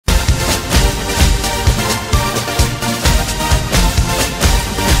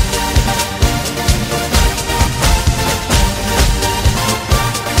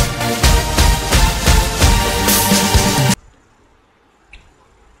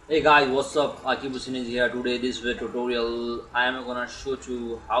Hey guys, what's up? Akibusin is here. Today this video tutorial I am gonna show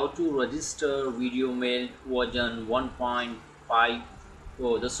you how to register VideoMeld version 1.5.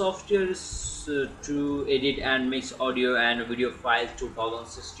 The software is to edit and mix audio and video files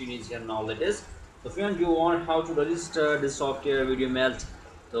 2016 is here now latest. So friends, you want how to register this software VideoMeld,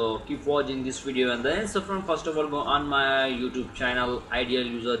 so keep watching this video. And then so from first of all, go on my YouTube channel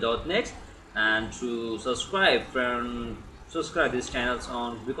idealuser.net and to subscribe these channels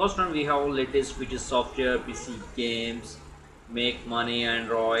on, because from we have latest which is software, PC games, make money,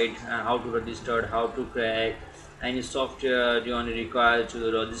 Android, and how to register, how to crack any software you only require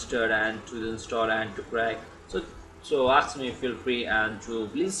to register and to install and to crack. So ask me, feel free, and to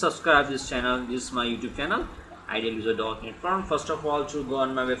please subscribe this channel. This is my YouTube channel idealuser.net. From first of all, to go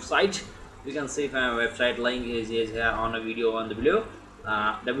on my website, you can see my website link is here on a video on the below,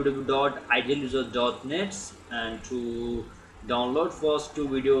 www.idealuser.net, and to download first to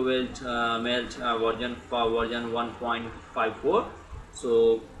VideoMeld version 1.54.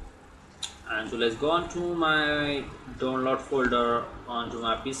 so let's go on to my download folder onto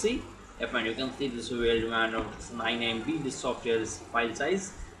my PC. And you can see this will demand of 9 MB. This software is file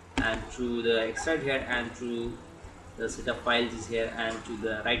size, and to the extract here, and to the setup files is here, and to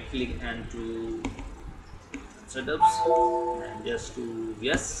the right click and to setups, and just to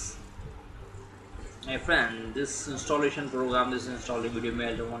yes. My friend, this installation program, this installing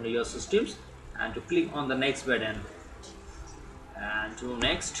VideoMeld on your systems, and to click on the next button, and to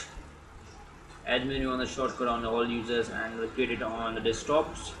next, add menu on the shortcut on all users, and create it on the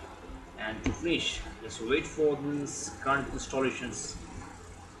desktops, and to finish, just wait for these current installations.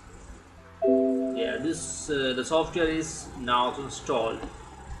 Yeah, this the software is now installed.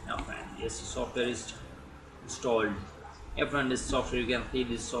 Now friend, yes, the software is installed. Yeah friend, this software, you can see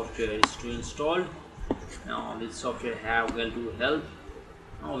this software is to installed. Now this software have well to help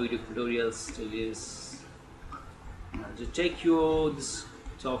now video tutorials to this to take you this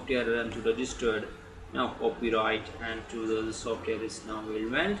software and to registered now copyright, and to the software is now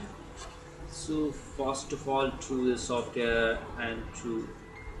VideoMeld. So first of all, to the software and to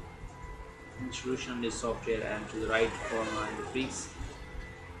installation this software, and to the right for my fix.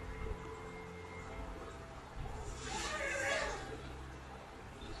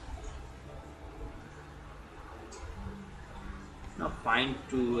 Now find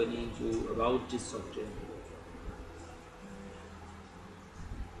to about this software.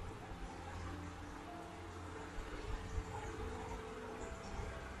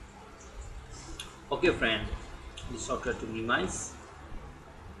 Okay friend, this software to minimize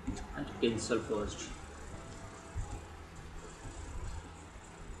and to cancel first.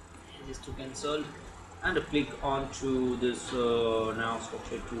 Just to cancel, and to click on to this now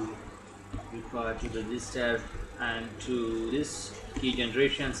software to require to register, and to this key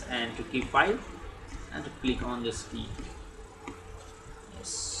generations, and to key file, and to click on this key.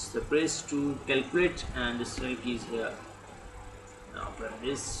 Yes, the press to calculate, and this key is here. Now from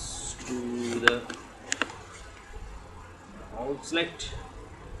this to the all select,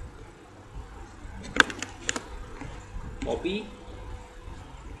 copy,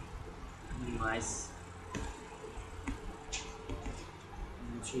 minimize,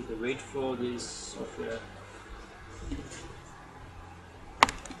 and to the wait for this software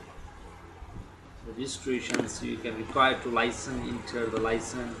registrations. You can require to license, enter the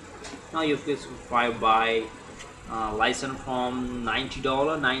license. Now you can subscribe by license from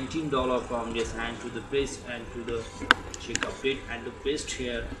 $19 from this, and to the paste, and to the check update, and to paste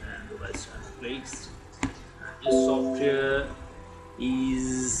here, and the license placed. This software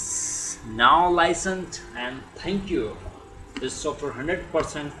is now licensed, and thank you. This software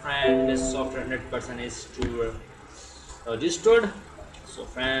 100% friend, this software 100% is to registered. So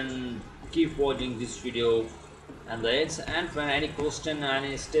friend, keep watching this video and the ends, and when any question,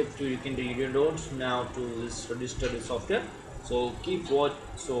 any step to you can do, you don't now to this register the software. So keep watch,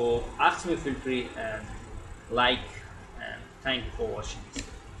 so ask me, feel free, and like, and thank you for watching this.